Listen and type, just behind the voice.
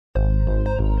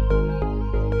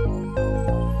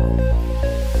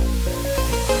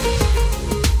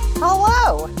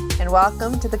and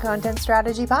welcome to the Content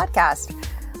Strategy Podcast.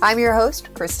 I'm your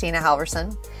host, Christina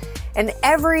Halverson. In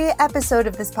every episode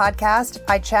of this podcast,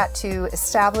 I chat to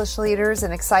established leaders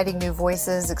and exciting new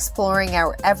voices exploring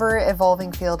our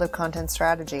ever-evolving field of content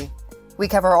strategy. We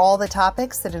cover all the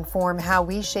topics that inform how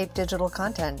we shape digital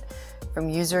content, from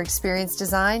user experience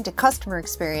design to customer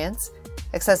experience,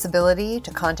 accessibility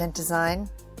to content design,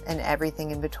 and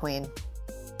everything in between.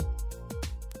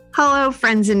 Hello,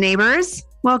 friends and neighbors.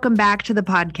 Welcome back to the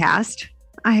podcast.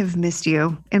 I have missed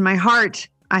you. In my heart,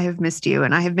 I have missed you,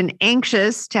 and I have been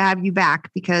anxious to have you back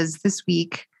because this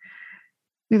week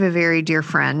we have a very dear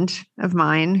friend of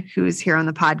mine who is here on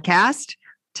the podcast.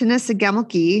 Tenessa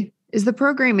Gemelke is the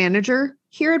program manager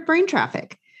here at Brain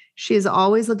Traffic. She is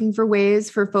always looking for ways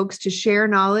for folks to share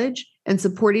knowledge and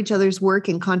support each other's work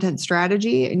in content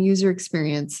strategy and user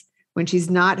experience. When she's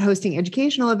not hosting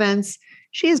educational events,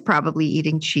 she is probably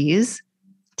eating cheese.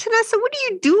 Tenessa, what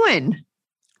are you doing?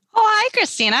 Oh, hi,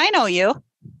 Christina. I know you.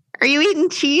 Are you eating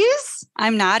cheese?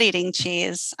 I'm not eating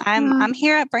cheese. I'm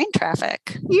here at Brain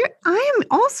Traffic. I am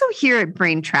also here at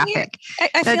Brain Traffic.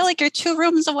 I feel like you're 2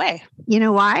 rooms away. You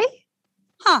know why?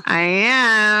 Huh. I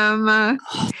am. Oh,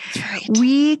 that's right.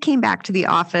 We came back to the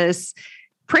office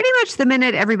pretty much the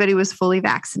minute everybody was fully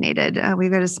vaccinated.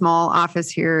 We've got a small office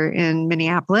here in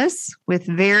Minneapolis with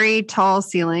very tall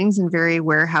ceilings and very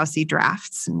warehousey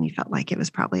drafts. And we felt like it was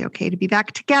probably okay to be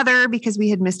back together because we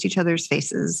had missed each other's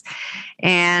faces.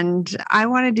 And I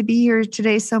wanted to be here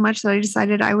today so much that I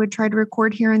decided I would try to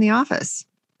record here in the office.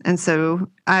 And so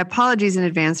apologies in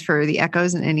advance for the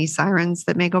echoes and any sirens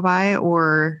that may go by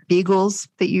or beagles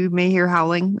that you may hear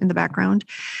howling in the background.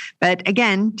 But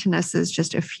again, Tenessa is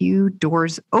just a few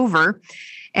doors over.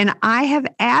 And I have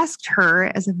asked her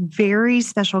as a very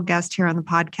special guest here on the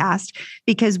podcast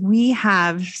because we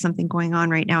have something going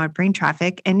on right now at Brain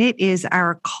Traffic, and it is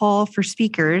our call for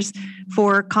speakers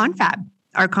for Confab,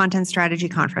 our content strategy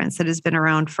conference that has been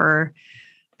around for,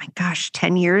 my gosh,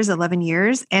 10 years, 11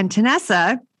 years. And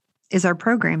Tenessa is our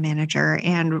program manager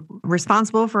and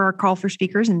responsible for our call for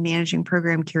speakers and managing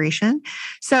program curation.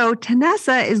 So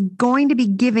Tenessa is going to be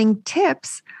giving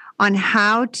tips on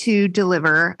how to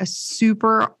deliver a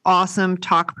super awesome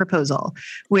talk proposal,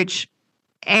 which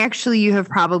actually you have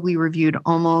probably reviewed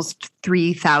almost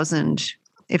 3,000,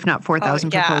 if not 4,000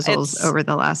 proposals over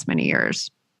the last many years.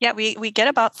 Yeah, we get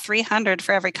about 300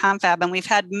 for every confab, and we've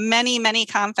had many, many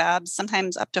confabs,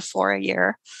 sometimes up to 4 a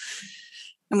year.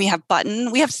 And we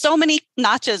have so many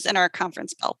notches in our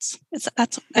conference belts.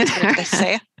 That's what I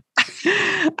say.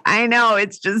 I know,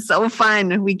 it's just so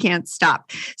fun. We can't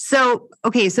stop.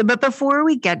 But before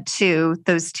we get to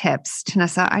those tips,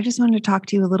 Tenessa, I just wanted to talk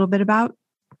to you a little bit about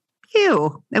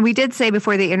you. And we did say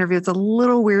before the interview, it's a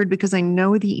little weird because I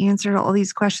know the answer to all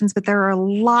these questions, but there are a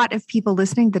lot of people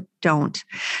listening that don't.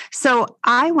 So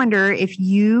I wonder if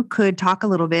you could talk a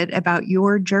little bit about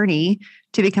your journey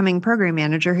to becoming program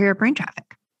manager here at Brain Traffic.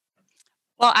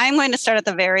 Well, I'm going to start at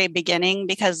the very beginning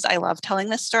because I love telling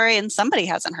this story and somebody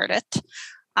hasn't heard it.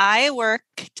 I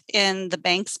worked in the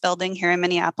Banks building here in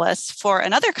Minneapolis for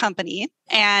another company.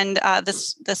 And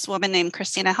this woman named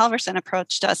Christina Halverson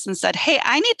approached us and said, "Hey,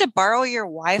 I need to borrow your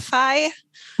Wi-Fi.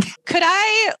 Could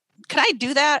I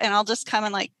do that? And I'll just come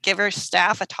and give her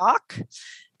staff a talk."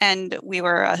 And we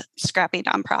were a scrappy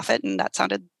nonprofit, and that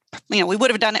sounded, we would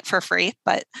have done it for free,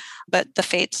 but the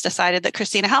fates decided that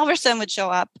Christina Halverson would show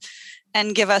up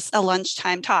and give us a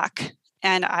lunchtime talk.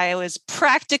 And I was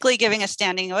practically giving a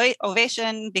standing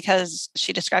ovation because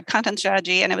she described content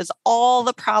strategy and it was all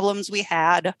the problems we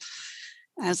had.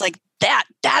 And I was like, that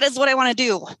is what I want to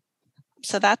do.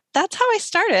 So that's how I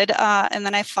started. And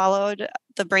then I followed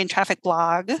the Brain Traffic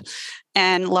blog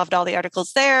and loved all the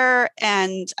articles there.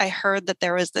 And I heard that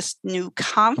there was this new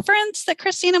conference that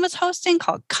Christina was hosting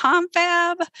called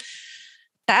Confab.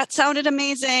 That sounded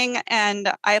amazing.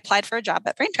 And I applied for a job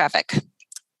at Brain Traffic.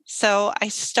 So I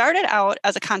started out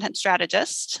as a content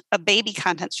strategist, a baby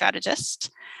content strategist.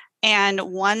 And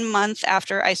 1 month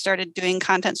after I started doing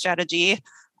content strategy,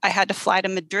 I had to fly to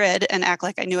Madrid and act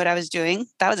like I knew what I was doing.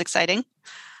 That was exciting.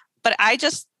 But I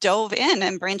just dove in,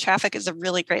 and Brain Traffic is a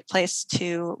really great place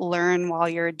to learn while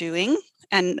you're doing.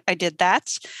 And I did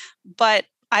that. But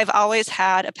I've always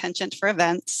had a penchant for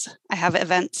events. I have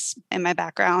events in my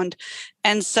background.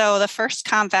 And so the first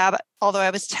confab, although I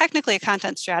was technically a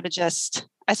content strategist,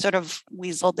 I sort of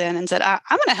weaseled in and said, I'm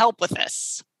going to help with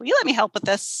this. Will you let me help with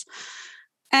this?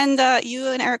 And you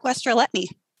and Eric Westra let me.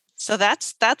 So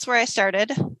that's where I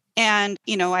started. And,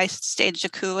 I staged a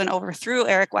coup and overthrew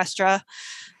Eric Westra.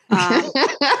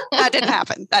 That didn't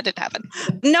happen.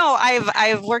 No,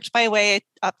 I've worked my way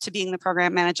up to being the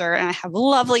program manager, and I have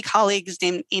lovely colleagues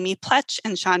named Amy Pletch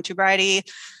and Sean Tubridy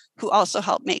who also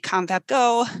help make Confab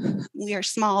go. We are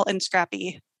small and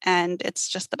scrappy, and it's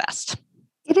just the best.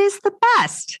 It is the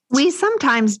best. We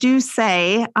sometimes do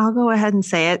say, I'll go ahead and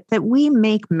say it, that we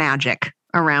make magic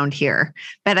around here.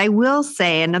 But I will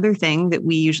say another thing that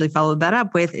we usually follow that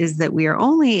up with is that we are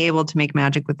only able to make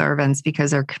magic with our events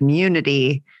because our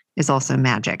community is also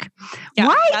magic.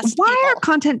 Yeah, why are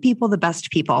content people the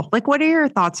best people? Like, what are your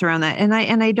thoughts around that?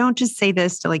 And I don't just say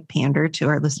this to like pander to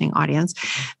our listening audience,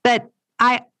 but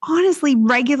I honestly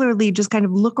regularly just kind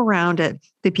of look around at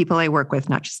the people I work with,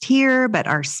 not just here, but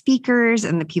our speakers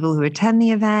and the people who attend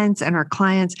the events and our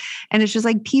clients. And it's just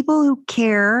like people who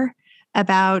care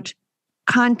about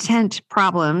content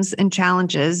problems and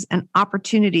challenges and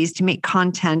opportunities to make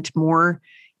content more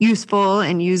useful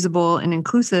and usable and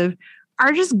inclusive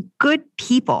are just good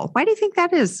people. Why do you think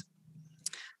that is?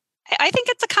 I think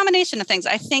it's a combination of things.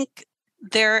 I think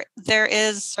there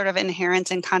is sort of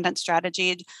inherent in content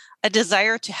strategy a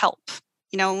desire to help.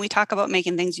 When we talk about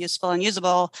making things useful and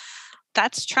usable,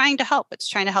 that's trying to help. It's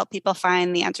trying to help people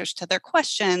find the answers to their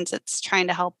questions. It's trying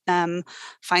to help them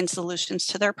find solutions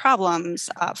to their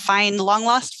problems, find long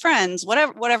lost friends,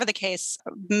 whatever the case.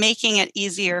 Making it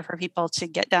easier for people to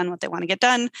get done what they want to get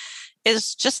done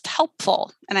is just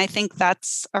helpful. And I think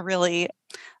that's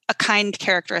a kind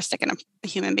characteristic in a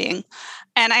human being.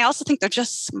 And I also think they're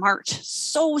just smart,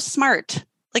 so smart,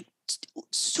 like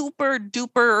super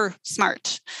duper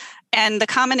smart. And the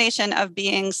combination of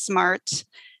being smart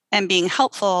and being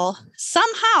helpful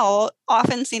somehow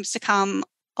often seems to come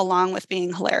along with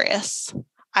being hilarious.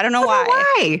 I don't know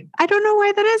why. I don't know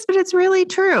why that is, but it's really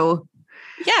true.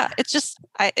 Yeah, it's just,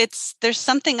 there's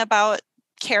something about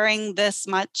caring this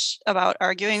much about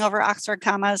arguing over Oxford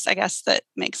commas, I guess, that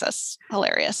makes us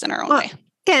hilarious in our own way.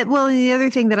 Yeah. Well, the other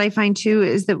thing that I find too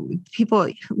is that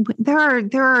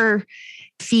there are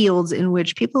fields in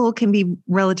which people can be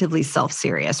relatively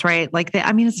self-serious, right? Like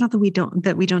it's not that we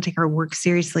don't take our work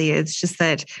seriously. It's just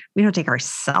that we don't take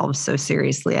ourselves so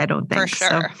seriously. I don't think. For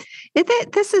sure. So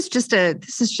this is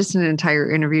just an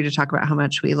entire interview to talk about how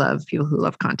much we love people who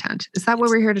love content. Is that what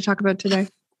we're here to talk about today?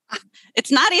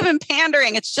 It's not even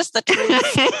pandering. It's just the truth.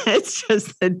 It's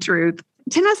just the truth.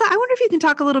 Tenessa, I wonder if you can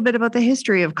talk a little bit about the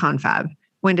history of Confab.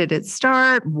 When did it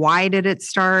start? Why did it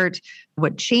start?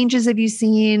 What changes have you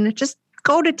seen? Just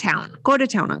go to town. Go to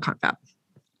town on Confab.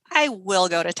 I will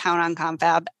go to town on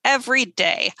Confab every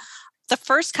day. The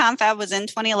first Confab was in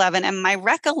 2011. And my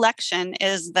recollection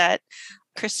is that,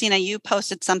 Christina, you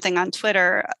posted something on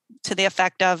Twitter to the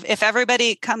effect of, if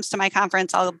everybody comes to my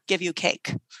conference, I'll give you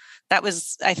cake. That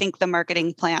was, I think, the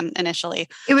marketing plan initially.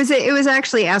 It was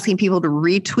actually asking people to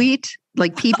retweet,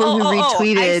 like people who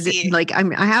retweeted, like,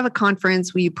 I have a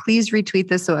conference. Will you please retweet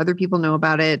this so other people know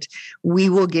about it? We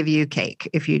will give you cake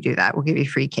if you do that. We'll give you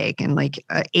free cake. And like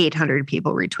 800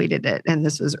 people retweeted it. And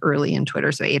this was early in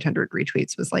Twitter. So 800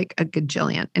 retweets was like a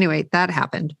gajillion. Anyway, that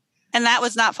happened. And that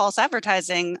was not false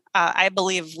advertising. I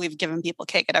believe we've given people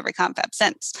cake at every confab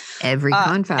since. Every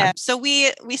confab. So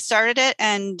we started it,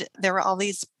 and there were all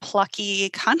these plucky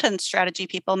content strategy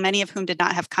people, many of whom did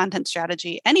not have content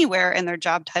strategy anywhere in their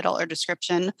job title or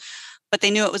description, but they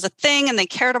knew it was a thing and they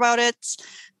cared about it.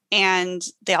 And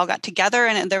they all got together,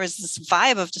 and there was this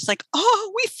vibe of just like,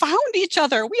 oh, we found each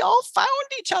other. We all found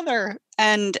each other.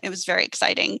 And it was very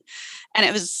exciting.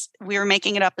 And we were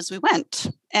making it up as we went.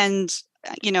 And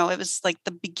it was like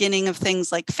the beginning of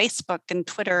things like Facebook and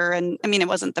Twitter. And I mean, it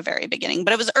wasn't the very beginning,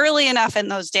 but it was early enough in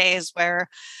those days where,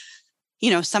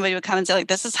 somebody would come and say like,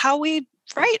 this is how we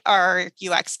write our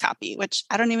UX copy, which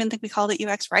I don't even think we called it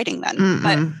UX writing then.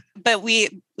 Mm-mm. But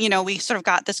we sort of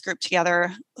got this group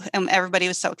together and everybody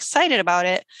was so excited about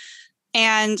it.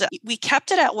 And we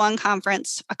kept it at one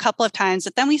conference a couple of times,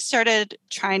 but then we started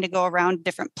trying to go around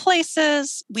different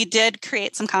places. We did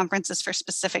create some conferences for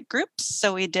specific groups.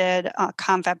 So we did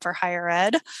Confab for higher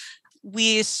ed.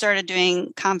 We started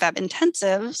doing Confab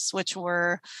intensives, which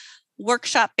were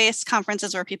workshop-based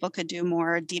conferences where people could do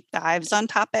more deep dives on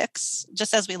topics.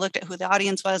 Just as we looked at who the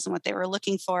audience was and what they were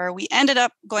looking for, we ended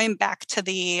up going back to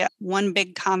the one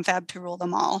big confab to rule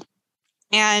them all.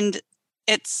 And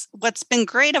it's what's been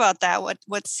great about that,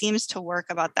 what seems to work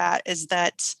about that is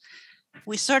that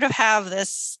we sort of have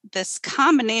this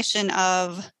combination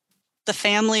of the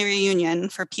family reunion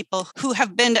for people who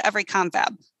have been to every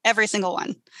confab, every single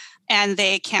one. And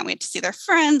they can't wait to see their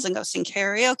friends and go sing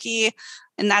karaoke.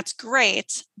 And that's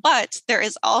great. But there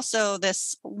is also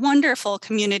this wonderful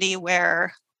community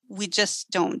where we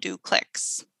just don't do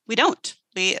cliques. We don't.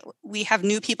 We have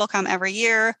new people come every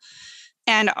year.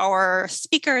 And our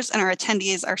speakers and our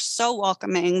attendees are so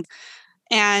welcoming.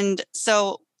 And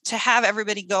so to have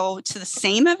everybody go to the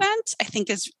same event, I think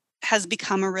has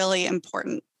become a really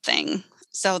important thing.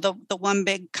 So the one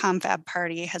big confab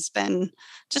party has been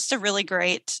just a really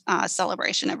great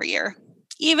celebration every year,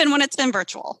 even when it's been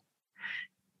virtual.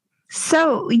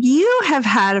 So you have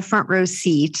had a front row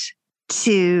seat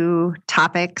to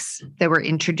topics that were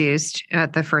introduced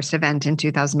at the first event in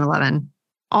 2011,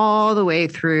 all the way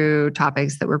through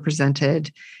topics that were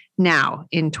presented now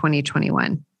in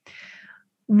 2021.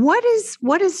 What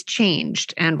has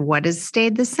changed and what has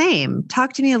stayed the same?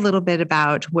 Talk to me a little bit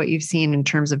about what you've seen in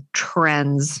terms of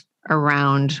trends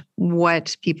around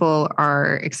what people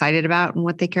are excited about and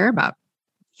what they care about.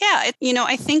 Yeah,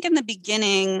 I think in the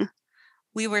beginning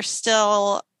we were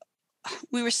still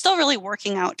really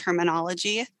working out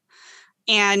terminology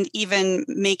and even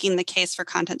making the case for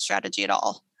content strategy at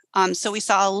all. So we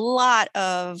saw a lot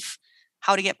of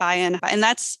how to get buy-in, and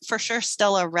that's for sure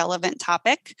still a relevant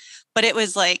topic, but it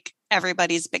was like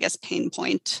everybody's biggest pain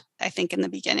point, I think, in the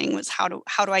beginning was how do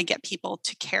I get people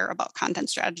to care about content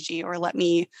strategy, or let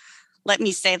me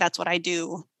say that's what I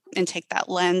do and take that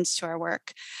lens to our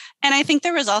work. And I think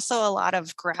there was also a lot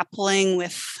of grappling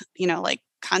with, like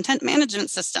content management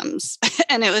systems.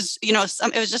 And it was, it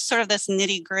was just sort of this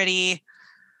nitty-gritty,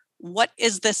 what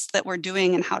is this that we're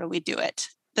doing and how do we do it?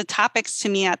 The topics to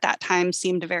me at that time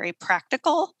seemed very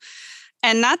practical,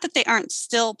 and not that they aren't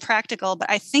still practical, but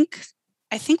I think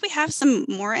we have some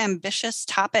more ambitious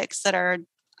topics that are,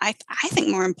 I think,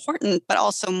 more important, but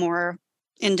also more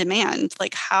in demand.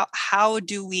 Like how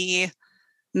do we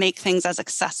make things as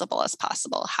accessible as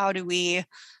possible? How do we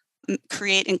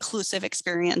create inclusive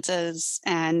experiences,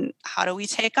 and how do we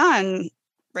take on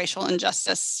racial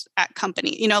injustice at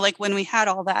company? Like when we had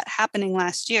all that happening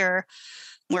last year,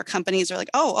 where companies are like,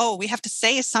 oh, we have to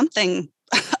say something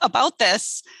about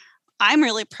this. I'm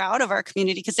really proud of our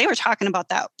community because they were talking about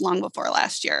that long before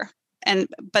last year.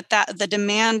 But that the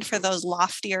demand for those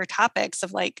loftier topics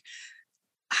of like,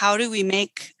 how do we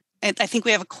make, I think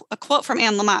we have a quote from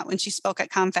Anne Lamott when she spoke at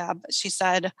Confab. She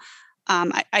said,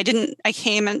 I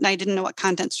came and I didn't know what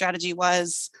content strategy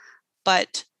was,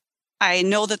 but I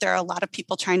know that there are a lot of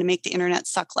people trying to make the internet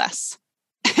suck less.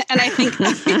 And I think,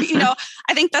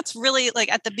 I think that's really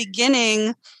like at the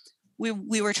beginning,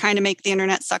 we were trying to make the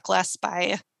internet suck less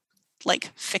by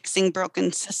like fixing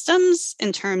broken systems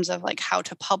in terms of like how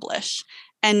to publish.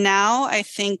 And now I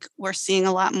think we're seeing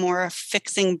a lot more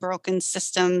fixing broken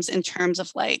systems in terms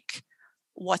of like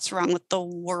what's wrong with the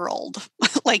world.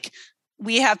 Like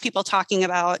we have people talking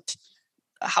about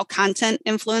how content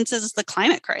influences the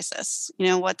climate crisis.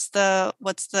 What's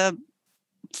the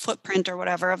footprint or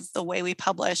whatever of the way we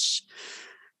publish.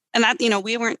 And that,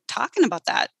 we weren't talking about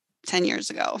that 10 years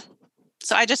ago.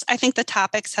 So I think the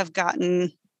topics have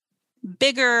gotten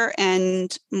bigger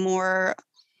and more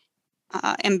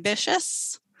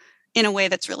ambitious in a way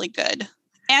that's really good.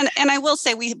 And I will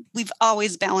say we've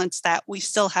always balanced that. We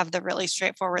still have the really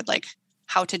straightforward, like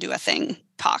how to do a thing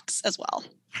talks as well.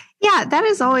 Yeah, that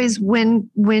is always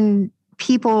when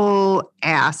people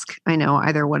ask, I know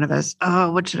either one of us,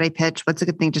 oh, what should I pitch? What's a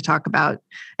good thing to talk about?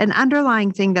 An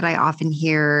underlying thing that I often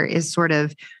hear is sort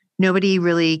of, nobody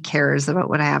really cares about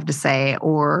what I have to say,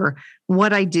 or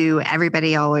what I do,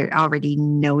 everybody already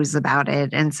knows about it.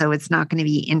 And so it's not going to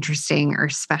be interesting or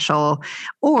special,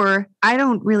 or I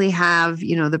don't really have,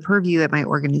 the purview at my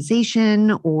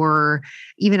organization or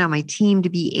even on my team to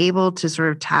be able to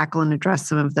sort of tackle and address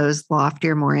some of those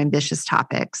loftier, more ambitious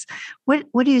topics. What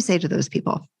do you say to those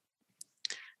people?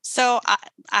 So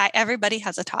everybody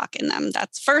has a talk in them.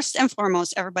 That's first and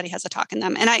foremost, everybody has a talk in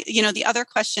them. And the other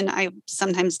question I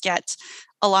sometimes get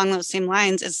along those same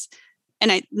lines is,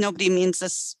 and nobody means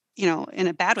this, in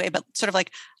a bad way, but sort of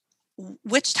like,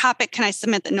 which topic can I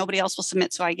submit that nobody else will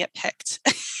submit so I get picked?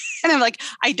 And I'm like,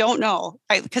 I don't know.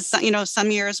 Because, some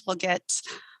years we'll get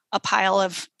a pile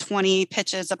of 20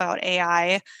 pitches about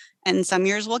AI, and some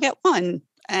years we'll get one.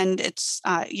 And it's,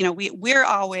 we're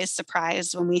always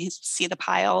surprised when we see the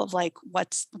pile of like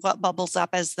what bubbles up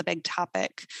as the big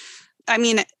topic. I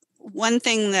mean, one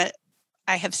thing that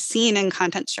I have seen in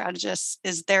content strategists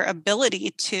is their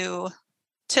ability to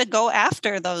go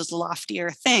after those loftier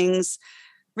things,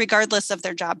 regardless of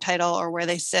their job title or where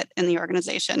they sit in the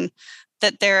organization.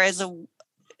 That there is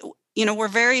we're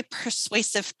very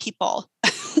persuasive people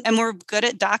and we're good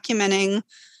at documenting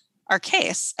our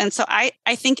case. And so I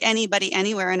think anybody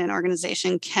anywhere in an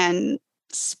organization can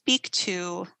speak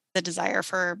to the desire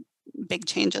for big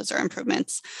changes or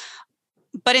improvements.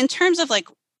 But in terms of like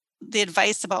the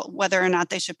advice about whether or not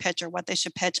they should pitch or what they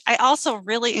should pitch, I also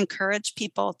really encourage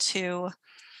people to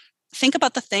think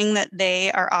about the thing that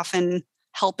they are often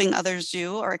helping others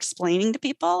do or explaining to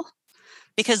people,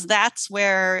 because that's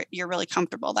where you're really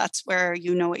comfortable. That's where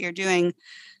you know what you're doing.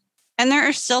 And there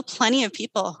are still plenty of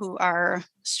people who are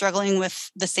struggling with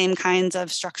the same kinds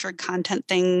of structured content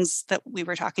things that we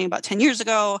were talking about 10 years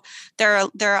ago. There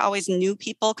are always new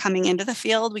people coming into the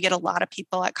field. We get a lot of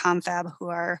people at Confab who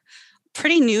are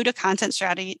pretty new to content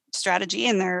strategy,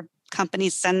 and their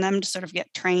companies send them to sort of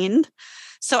get trained.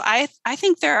 So I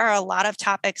think there are a lot of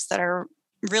topics that are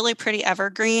really pretty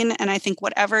evergreen. And I think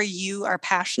whatever you are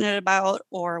passionate about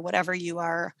or whatever you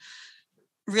are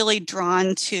really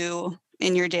drawn to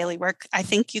in your daily work, I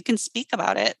think you can speak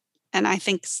about it. And I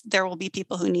think there will be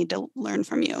people who need to learn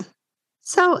from you.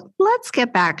 So let's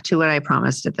get back to what I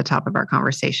promised at the top of our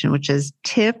conversation, which is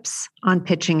tips on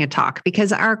pitching a talk,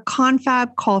 because our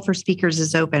Confab call for speakers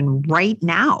is open right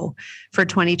now for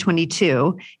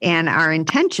 2022. And our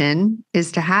intention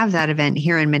is to have that event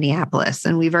here in Minneapolis.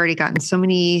 And we've already gotten so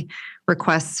many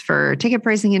requests for ticket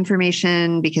pricing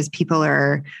information because people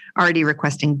are already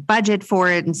requesting budget for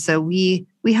it. And so we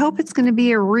hope it's going to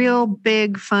be a real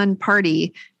big, fun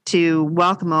party to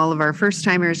welcome all of our first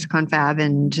timers to Confab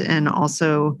and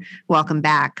also welcome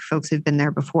back folks who've been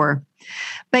there before.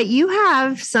 But you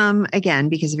have some, again,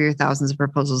 because of your thousands of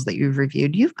proposals that you've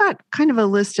reviewed, you've got kind of a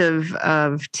list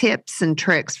of tips and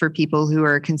tricks for people who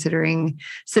are considering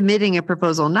submitting a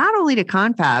proposal, not only to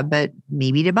Confab, but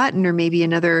maybe to Button or maybe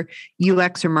another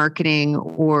UX or marketing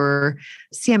or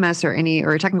CMS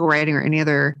or technical writing or any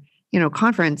other,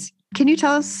 conference. Can you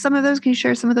tell us some of those? Can you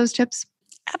share some of those tips?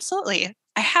 Absolutely.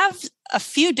 I have a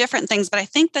few different things, but I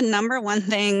think the number one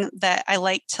thing that I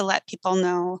like to let people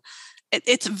know,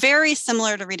 it's very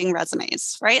similar to reading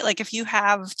resumes, right? Like if you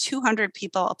have 200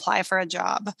 people apply for a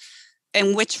job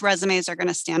and which resumes are going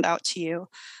to stand out to you.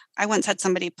 I once had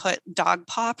somebody put dog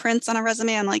paw prints on a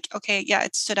resume. I'm like, okay, yeah,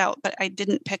 it stood out, but I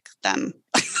didn't pick them.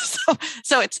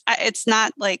 so it's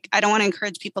not like, I don't want to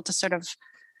encourage people to sort of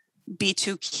be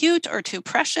too cute or too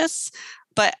precious,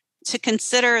 but to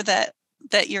consider that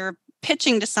you're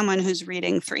pitching to someone who's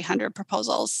reading 300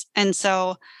 proposals. And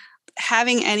so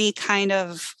having any kind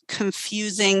of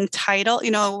confusing title,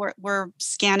 we're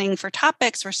scanning for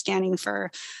topics, we're scanning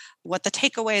for what the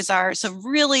takeaways are. So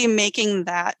really making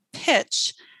that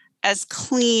pitch as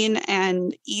clean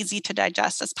and easy to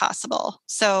digest as possible.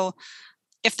 So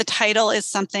if the title is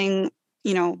something,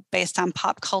 based on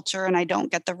pop culture and I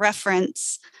don't get the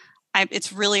reference,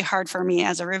 it's really hard for me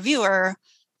as a reviewer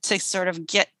to sort of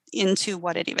get into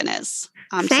what it even is.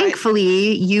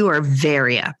 Thankfully, you are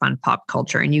very up on pop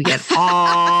culture and you get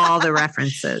all the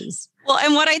references. Well,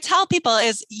 and what I tell people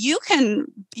is you can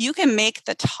make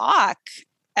the talk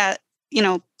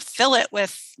fill it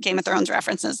with Game of Thrones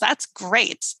references. That's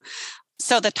great.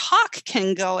 So the talk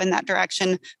can go in that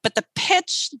direction, but the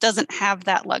pitch doesn't have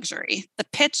that luxury. The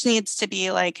pitch needs to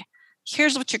be like,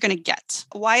 here's what you're going to get.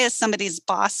 Why is somebody's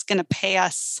boss going to pay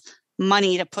us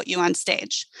money to put you on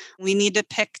stage? We need to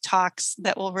pick talks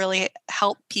that will really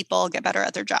help people get better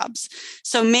at their jobs.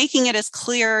 So making it as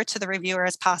clear to the reviewer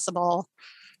as possible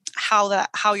how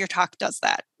your talk does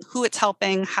that, who it's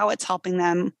helping, how it's helping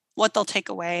them, what they'll take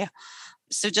away.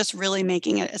 So just really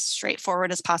making it as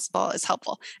straightforward as possible is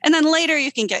helpful. And then later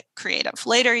you can get creative.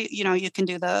 Later, you can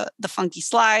do the funky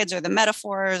slides or the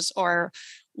metaphors or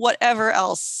whatever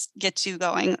else gets you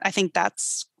going. I think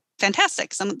that's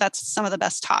fantastic. That's some of the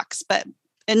best talks. But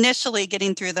initially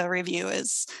getting through the review I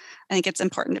think it's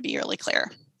important to be really clear.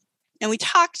 And we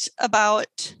talked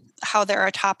about how there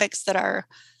are topics that are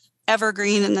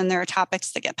evergreen and then there are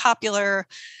topics that get popular.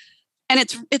 And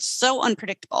it's so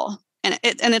unpredictable. And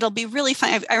it'll be really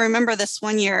fun. I remember this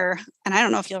one year, and I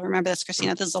don't know if you'll remember this,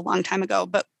 Christina, this is a long time ago,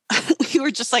 but we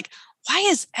were just like, why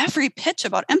is every pitch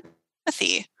about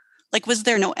empathy? Like, was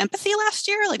there no empathy last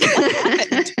year? Like, what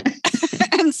happened?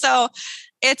 And so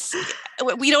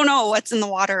we don't know what's in the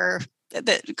water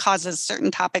that causes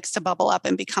certain topics to bubble up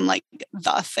and become like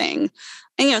the thing.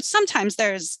 And, sometimes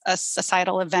there's a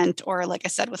societal event, or like I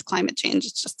said, with climate change,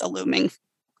 it's just a looming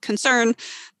concern.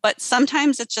 But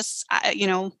sometimes it's just,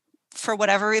 for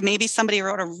whatever, maybe somebody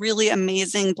wrote a really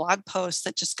amazing blog post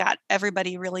that just got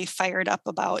everybody really fired up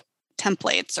about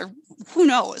templates, or who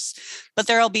knows, but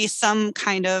there'll be some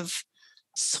kind of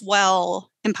swell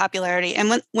in popularity.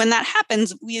 And when that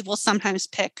happens, we will sometimes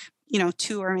pick,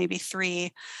 2 or maybe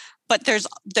 3, but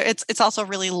it's also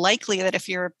really likely that if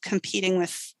you're competing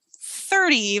with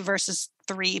 30 versus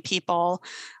 3 people,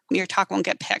 your talk won't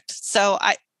get picked. So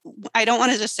I don't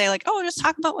want to just say like, oh, just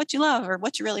talk about what you love or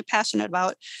what you're really passionate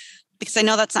about, because I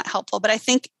know that's not helpful. But I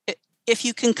think if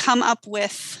you can come up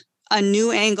with a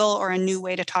new angle or a new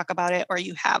way to talk about it, or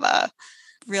you have a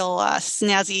real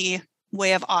snazzy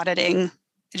way of auditing.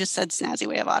 I just said snazzy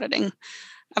way of auditing.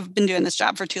 I've been doing this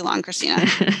job for too long, Christina.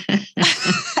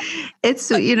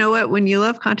 It's, you know what, when you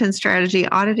love content strategy,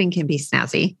 auditing can be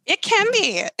snazzy. It can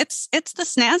be. It's the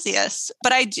snazziest.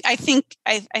 But I think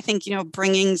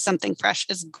bringing something fresh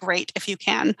is great if you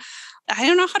can. I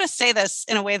don't know how to say this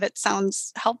in a way that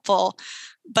sounds helpful,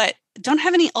 but don't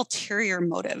have any ulterior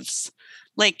motives.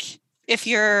 Like if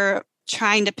you're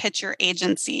trying to pitch your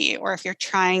agency, or if you're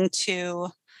trying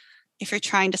to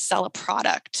sell a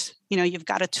product, you've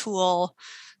got a tool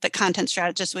that content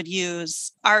strategists would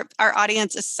use. Our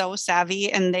audience is so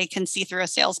savvy, and they can see through a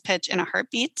sales pitch in a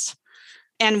heartbeat.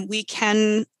 And we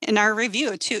can, in our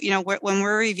review too, when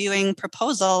we're reviewing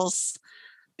proposals,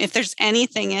 if there's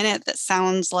anything in it that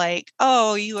sounds like,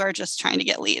 oh, you are just trying to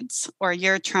get leads, or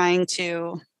you're trying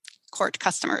to court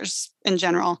customers in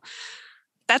general,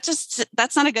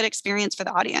 that's not a good experience for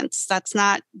the audience. That's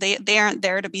not, they aren't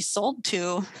there to be sold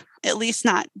to, at least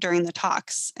not during the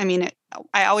talks. I mean,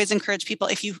 I always encourage people,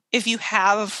 if you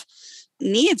have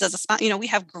needs as a sponsor, we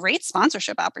have great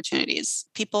sponsorship opportunities.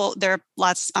 There are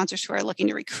lots of sponsors who are looking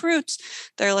to recruit.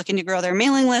 They're looking to grow their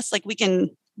mailing list. Like we can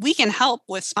help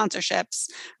with sponsorships,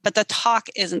 but the talk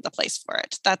isn't the place for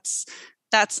it. That's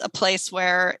a place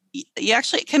where you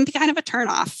actually, it can be kind of a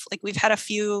turnoff. Like we've had a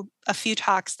few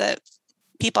talks that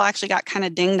people actually got kind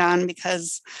of dinged on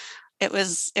because it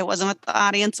wasn't what the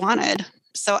audience wanted.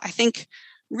 So I think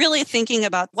really thinking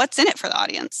about what's in it for the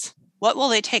audience. What will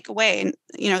they take away?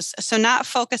 So not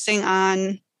focusing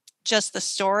on just the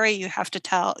story you have to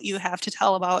tell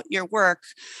about your work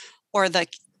or the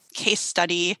case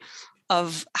study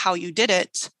of how you did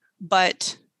it,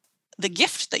 but the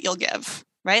gift that you'll give,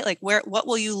 right? Like what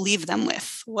will you leave them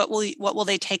with? What will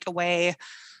they take away?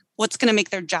 What's going to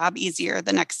make their job easier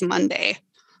the next Monday?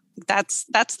 That's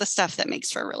the stuff that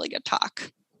makes for a really good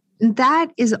talk. That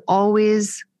is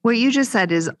always, what you just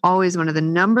said is always one of the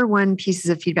number one pieces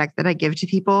of feedback that I give to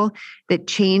people that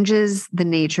changes the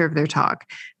nature of their talk,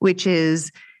 which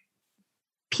is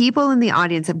people in the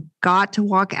audience have got to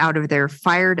walk out of there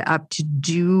fired up to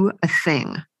do a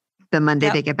thing the Monday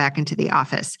they get back into the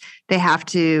office. They have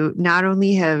to not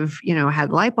only have,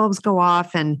 had light bulbs go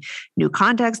off and new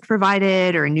context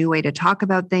provided, or a new way to talk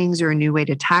about things, or a new way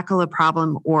to tackle a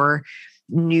problem, or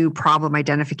new problem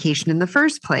identification in the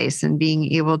first place, and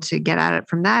being able to get at it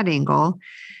from that angle,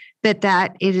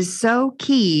 that it is so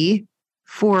key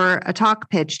for a talk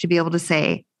pitch to be able to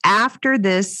say, after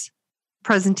this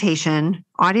presentation,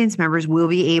 audience members will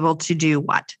be able to do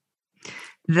what?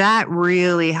 That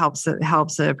really helps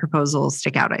a proposal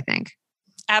stick out, I think.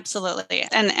 Absolutely.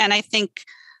 And I think,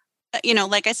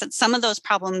 like I said, some of those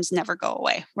problems never go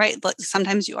away, right?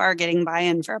 Sometimes you are getting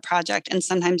buy-in for a project, and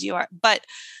sometimes you are, but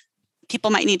people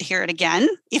might need to hear it again,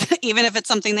 even if it's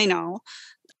something they know.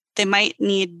 They might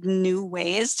need new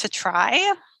ways to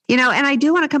try. And I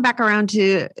do want to come back around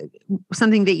to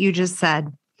something that you just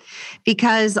said,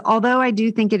 because although I do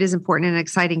think it is important and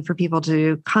exciting for people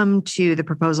to come to the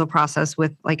proposal process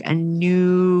with like a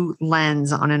new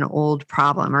lens on an old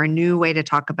problem, or a new way to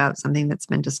talk about something that's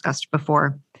been discussed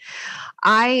before,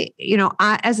 I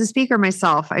as a speaker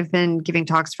myself, I've been giving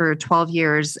talks for 12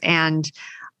 years, and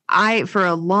for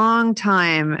a long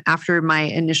time after my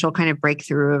initial kind of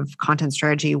breakthrough of Content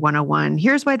Strategy 101,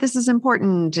 here's why this is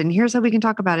important, and here's how we can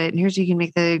talk about it, and here's how you can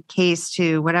make the case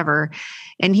to whatever,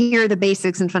 and here are the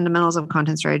basics and fundamentals of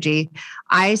content strategy,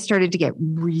 I started to get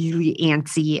really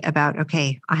antsy about,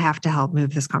 okay, I have to help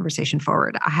move this conversation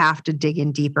forward. I have to dig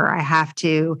in deeper. I have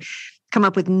to come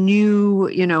up with new,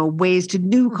 ways to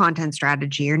do content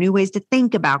strategy, or new ways to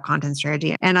think about content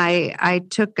strategy. And I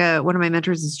took one of my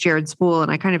mentors is Jared Spool, and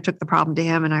I kind of took the problem to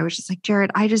him. And I was just like, Jared,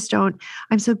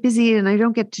 I'm so busy, and I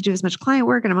don't get to do as much client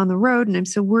work, and I'm on the road, and I'm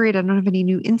so worried I don't have any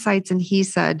new insights. And he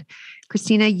said,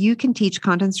 Christina, you can teach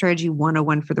Content Strategy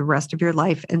 101 for the rest of your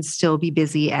life and still be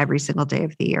busy every single day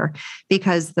of the year,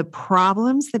 because the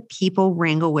problems that people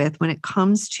wrangle with when it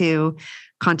comes to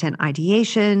content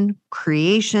ideation,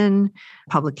 creation,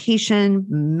 publication,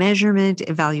 measurement,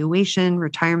 evaluation,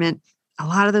 retirement, a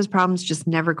lot of those problems just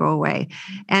never go away.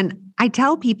 And I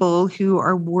tell people who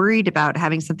are worried about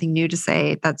having something new to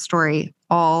say that story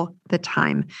all the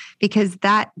time, because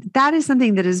that is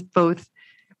something that is both,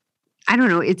 I don't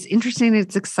know, it's interesting,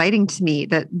 it's exciting to me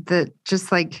that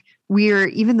just like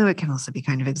even though it can also be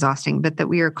kind of exhausting, but that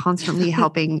we are constantly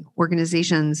helping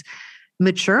organizations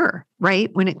mature,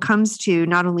 right? When it comes to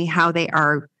not only how they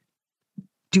are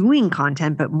doing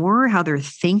content, but more how they're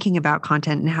thinking about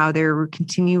content and how they're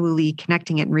continually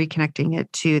connecting it and reconnecting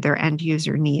it to their end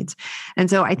user needs. And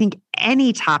so I think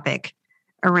any topic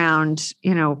around,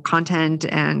 content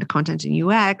and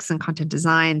UX and content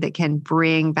design that can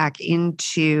bring back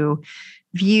into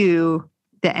view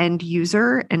the end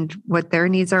user and what their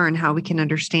needs are and how we can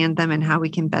understand them and how we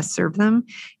can best serve them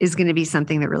is going to be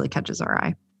something that really catches our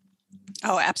eye.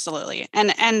 Oh, absolutely.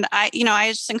 And I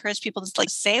just encourage people to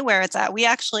say where it's at. We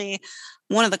actually,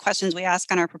 one of the questions we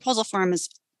ask on our proposal form is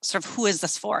sort of, who is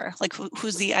this for? Like,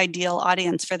 who's the ideal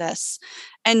audience for this?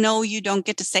 And no, you don't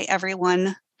get to say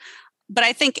everyone. But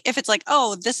I think if it's like,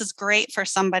 oh, this is great for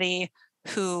somebody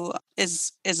who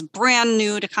is brand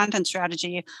new to content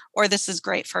strategy, or this is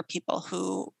great for people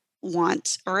who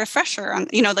want a refresher on,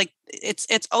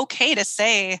 it's okay to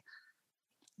say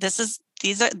this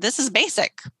is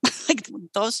basic. Like,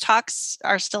 those talks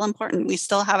are still important. We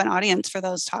still have an audience for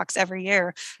those talks every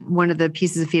year. One of the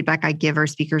pieces of feedback I give our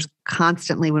speakers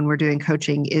constantly when we're doing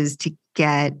coaching is to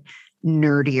get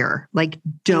nerdier. Like,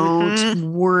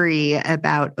 don't worry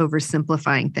about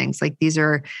oversimplifying things. Like, these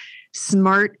are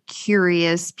smart,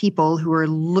 curious people who are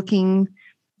looking,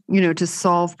 to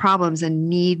solve problems and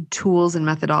need tools and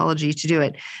methodology to do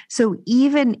it. So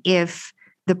even if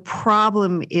the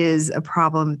problem is a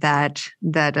problem that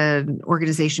an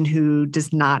organization who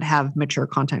does not have mature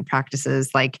content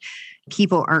practices, like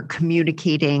people aren't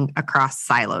communicating across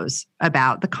silos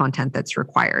about the content that's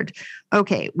required.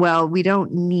 Okay, well, we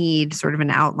don't need sort of an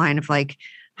outline of like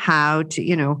how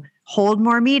to, hold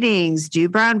more meetings, do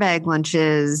brown bag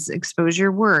lunches, expose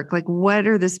your work. Like, what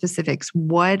are the specifics?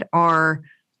 What are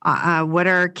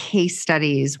case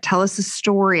studies? Tell us a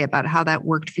story about how that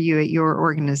worked for you at your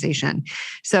organization.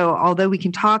 So although we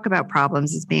can talk about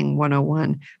problems as being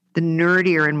 101, the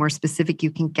nerdier and more specific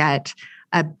you can get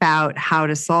about how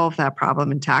to solve that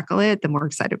problem and tackle it, the more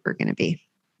excited we're going to be.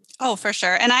 Oh, for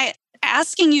sure. And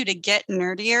asking you to get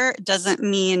nerdier doesn't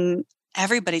mean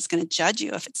everybody's going to judge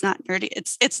you if it's not nerdy.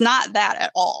 It's not that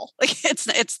at all. Like, it's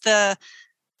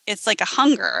like a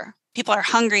hunger. People are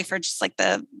hungry for just like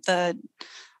the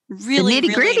really the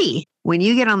nitty gritty. Really, when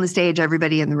you get on the stage,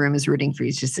 everybody in the room is rooting for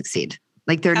you to succeed.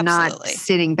 Like, they're not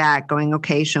sitting back going,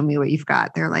 okay, show me what you've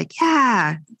got. They're like,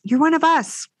 yeah, you're one of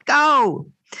us. Go.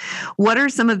 What are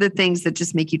some of the things that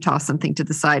just make you toss something to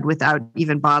the side without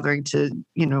even bothering to,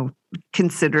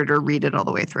 consider it or read it all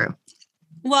the way through?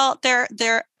 Well,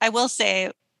 I will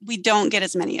say we don't get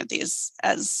as many of these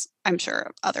as I'm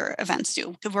sure other events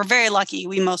do. We're very lucky.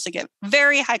 We mostly get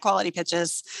very high quality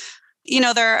pitches.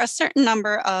 There are a certain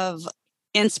number of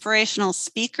inspirational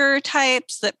speaker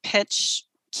types that pitch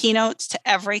keynotes to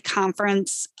every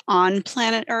conference on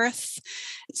planet Earth.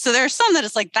 So there are some that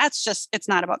it's like, it's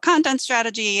not about content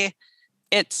strategy.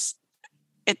 It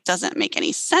doesn't make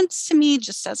any sense to me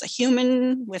just as a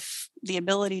human with the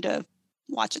ability to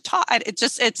watch a talk.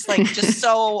 It's like just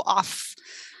so off.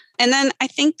 And then I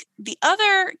think the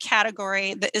other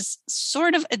category that is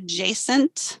sort of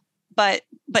adjacent, but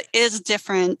is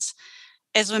different,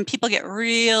 is when people get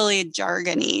really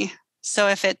jargony. So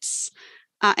if it's,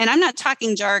 and I'm not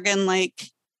talking jargon like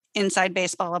inside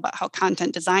baseball about how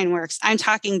content design works. I'm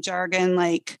talking jargon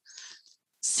like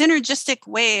synergistic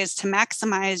ways to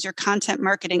maximize your content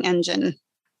marketing engine.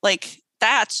 Like,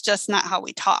 that's just not how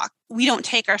we talk. We don't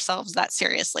take ourselves that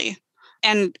seriously.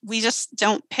 And we just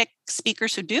don't pick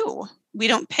speakers who do. We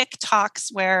don't pick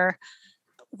talks where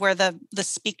the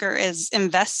speaker is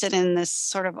invested in this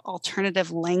sort of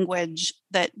alternative language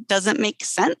that doesn't make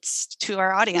sense to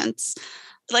our audience.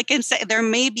 Like, there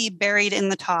may be buried in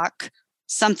the talk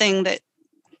something that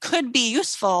could be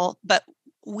useful, but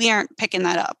we aren't picking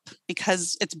that up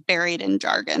because it's buried in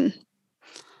jargon.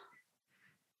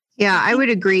 Yeah, I would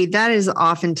agree. That is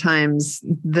oftentimes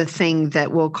the thing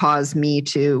that will cause me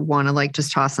to want to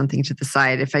just toss something to the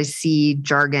side. If I see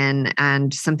jargon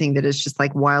and something that is just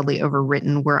like wildly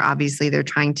overwritten, where obviously they're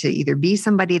trying to either be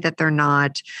somebody that they're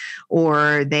not,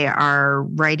 or they are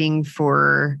writing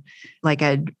for like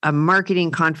a marketing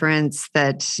conference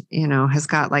that, has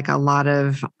got like a lot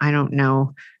of, I don't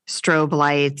know, strobe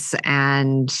lights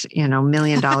and, $1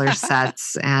 million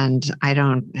sets. And I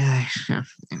don't,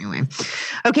 anyway.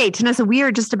 Okay, Tenessa, we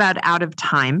are just about out of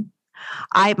time.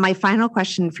 My final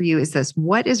question for you is this: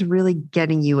 what is really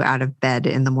getting you out of bed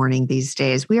in the morning these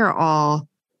days? We are all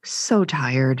so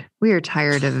tired. We are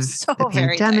tired of the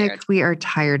pandemic. We are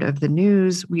tired of the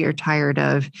news. We are tired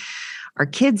of our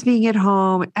kids being at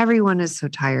home. Everyone is so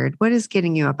tired. What is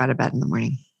getting you up out of bed in the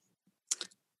morning?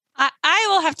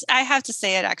 I have to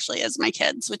say it actually is my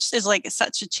kids, which is like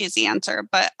such a cheesy answer,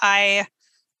 but I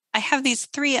have these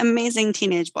 3 amazing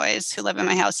teenage boys who live in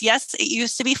my house. Yes, it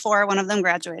used to be 4. One of them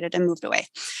graduated and moved away.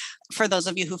 For those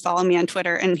of you who follow me on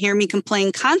Twitter and hear me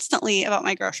complain constantly about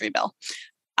my grocery bill,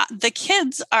 the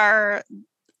kids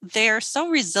they're so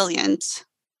resilient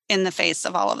in the face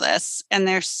of all of this. And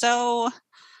they're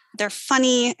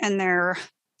funny and they're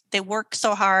they work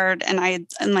so hard, and I'm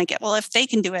like, well, if they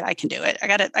can do it, I can do it. I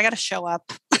gotta show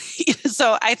up.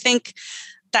 So I think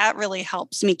that really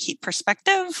helps me keep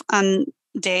perspective on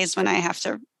days when I have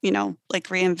to, like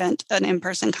reinvent an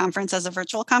in-person conference as a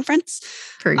virtual conference.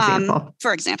 For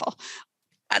example,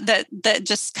 that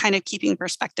just kind of keeping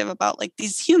perspective about like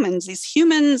these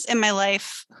humans in my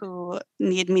life who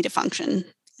need me to function.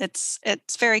 It's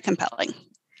very compelling.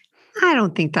 I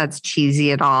don't think that's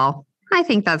cheesy at all. I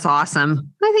think that's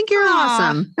awesome. I think you're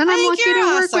awesome. And I'm lucky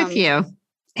to work with you.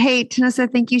 Hey,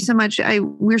 Tenessa, thank you so much.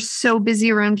 We're so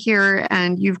busy around here,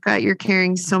 and you're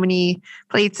carrying so many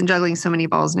plates and juggling so many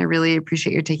balls, and I really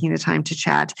appreciate you taking the time to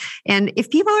chat. And if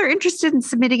people are interested in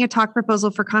submitting a talk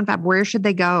proposal for Confab, where should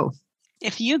they go?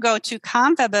 If you go to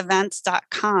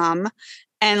confabevents.com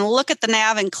and look at the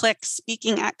nav and click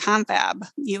Speaking at Confab,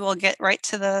 you will get right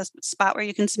to the spot where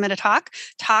you can submit a talk.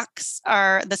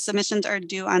 The submissions are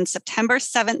due on September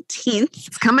 17th.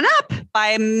 It's coming up.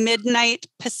 By midnight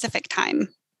Pacific time.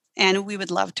 And we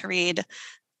would love to read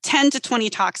 10 to 20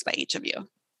 talks by each of you.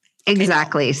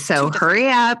 Exactly. So hurry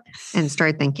up and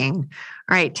start thinking.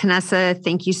 All right, Tenessa,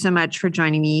 thank you so much for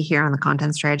joining me here on the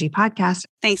Content Strategy Podcast.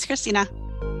 Thanks, Christina.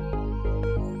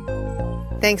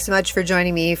 Thanks so much for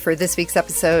joining me for this week's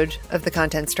episode of the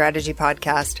Content Strategy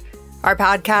Podcast. Our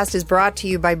podcast is brought to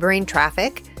you by Brain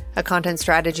Traffic, a content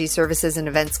strategy services and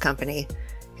events company.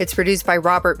 It's produced by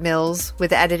Robert Mills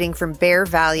with editing from Bear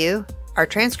Value. Our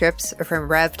transcripts are from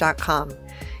rev.com.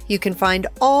 You can find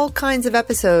all kinds of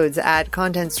episodes at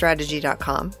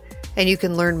contentstrategy.com, and you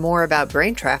can learn more about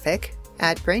Brain Traffic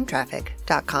at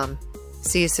braintraffic.com.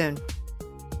 See you soon.